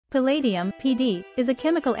Palladium, Pd, is a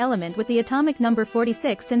chemical element with the atomic number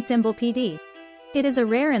 46 and symbol Pd. It is a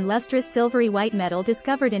rare and lustrous silvery white metal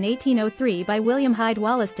discovered in 1803 by William Hyde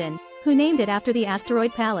Wollaston, who named it after the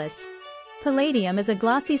asteroid Pallas. Palladium is a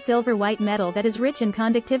glossy silver-white metal that is rich in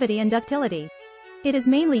conductivity and ductility. It is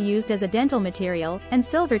mainly used as a dental material, and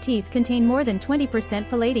silver teeth contain more than 20%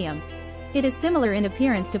 palladium. It is similar in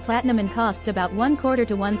appearance to platinum and costs about 1/4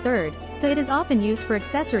 to 1/3, so it is often used for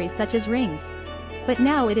accessories such as rings. But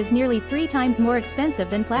now it is nearly 3 times more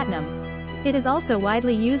expensive than platinum. It is also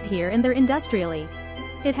widely used here and there industrially.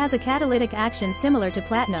 It has a catalytic action similar to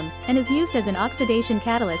platinum, and is used as an oxidation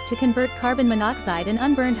catalyst to convert carbon monoxide and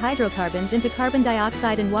unburned hydrocarbons into carbon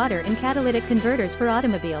dioxide and water in catalytic converters for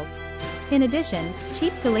automobiles. In addition,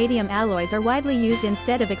 cheap palladium alloys are widely used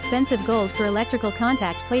instead of expensive gold for electrical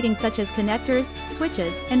contact plating such as connectors,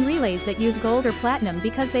 switches, and relays that use gold or platinum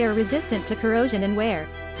because they are resistant to corrosion and wear.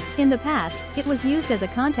 In the past, it was used as a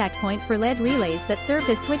contact point for lead relays that served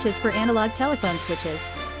as switches for analog telephone switches.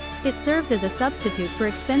 It serves as a substitute for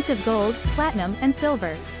expensive gold, platinum, and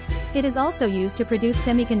silver. It is also used to produce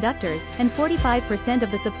semiconductors, and 45%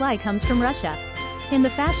 of the supply comes from Russia. In the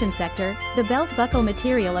fashion sector, the belt buckle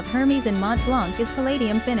material of Hermes and Mont Blanc is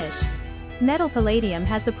palladium finish. Metal palladium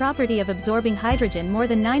has the property of absorbing hydrogen more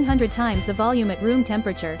than 900 times the volume at room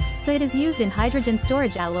temperature, so it is used in hydrogen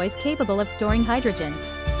storage alloys capable of storing hydrogen.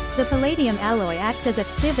 The palladium alloy acts as a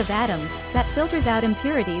sieve of atoms that filters out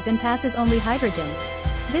impurities and passes only hydrogen.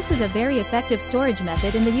 This is a very effective storage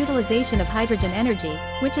method in the utilization of hydrogen energy,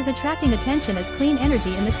 which is attracting attention as clean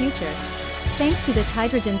energy in the future. Thanks to this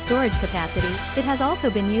hydrogen storage capacity, it has also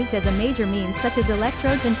been used as a major means such as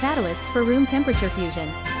electrodes and catalysts for room temperature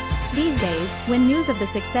fusion. These days, when news of the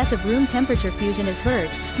success of room temperature fusion is heard,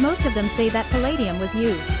 most of them say that palladium was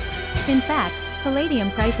used. In fact, palladium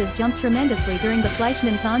prices jumped tremendously during the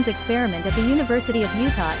Fleischmann-Pons experiment at the University of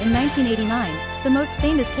Utah in 1989, the most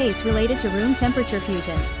famous case related to room temperature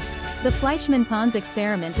fusion. The Fleischmann-Pons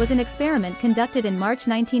experiment was an experiment conducted in March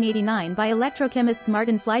 1989 by electrochemists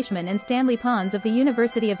Martin Fleischmann and Stanley Pons of the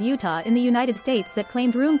University of Utah in the United States that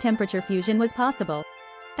claimed room temperature fusion was possible.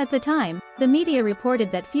 At the time, the media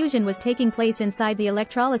reported that fusion was taking place inside the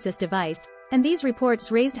electrolysis device, and these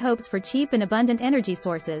reports raised hopes for cheap and abundant energy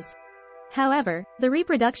sources. However, the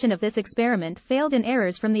reproduction of this experiment failed and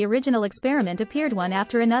errors from the original experiment appeared one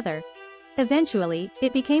after another. Eventually,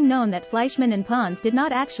 it became known that Fleischmann and Pons did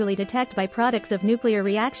not actually detect byproducts of nuclear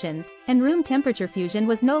reactions, and room temperature fusion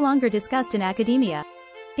was no longer discussed in academia.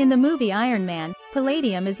 In the movie Iron Man,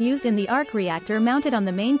 palladium is used in the arc reactor mounted on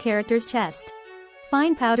the main character's chest.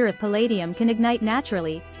 Fine powder of palladium can ignite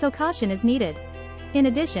naturally, so caution is needed. In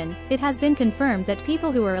addition, it has been confirmed that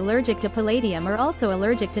people who are allergic to palladium are also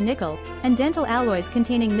allergic to nickel, and dental alloys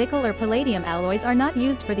containing nickel or palladium alloys are not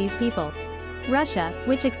used for these people. Russia,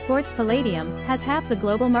 which exports palladium, has half the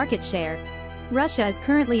global market share. Russia is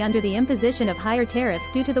currently under the imposition of higher tariffs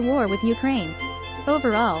due to the war with Ukraine.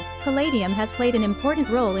 Overall, palladium has played an important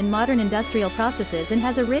role in modern industrial processes and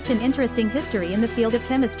has a rich and interesting history in the field of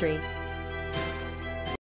chemistry.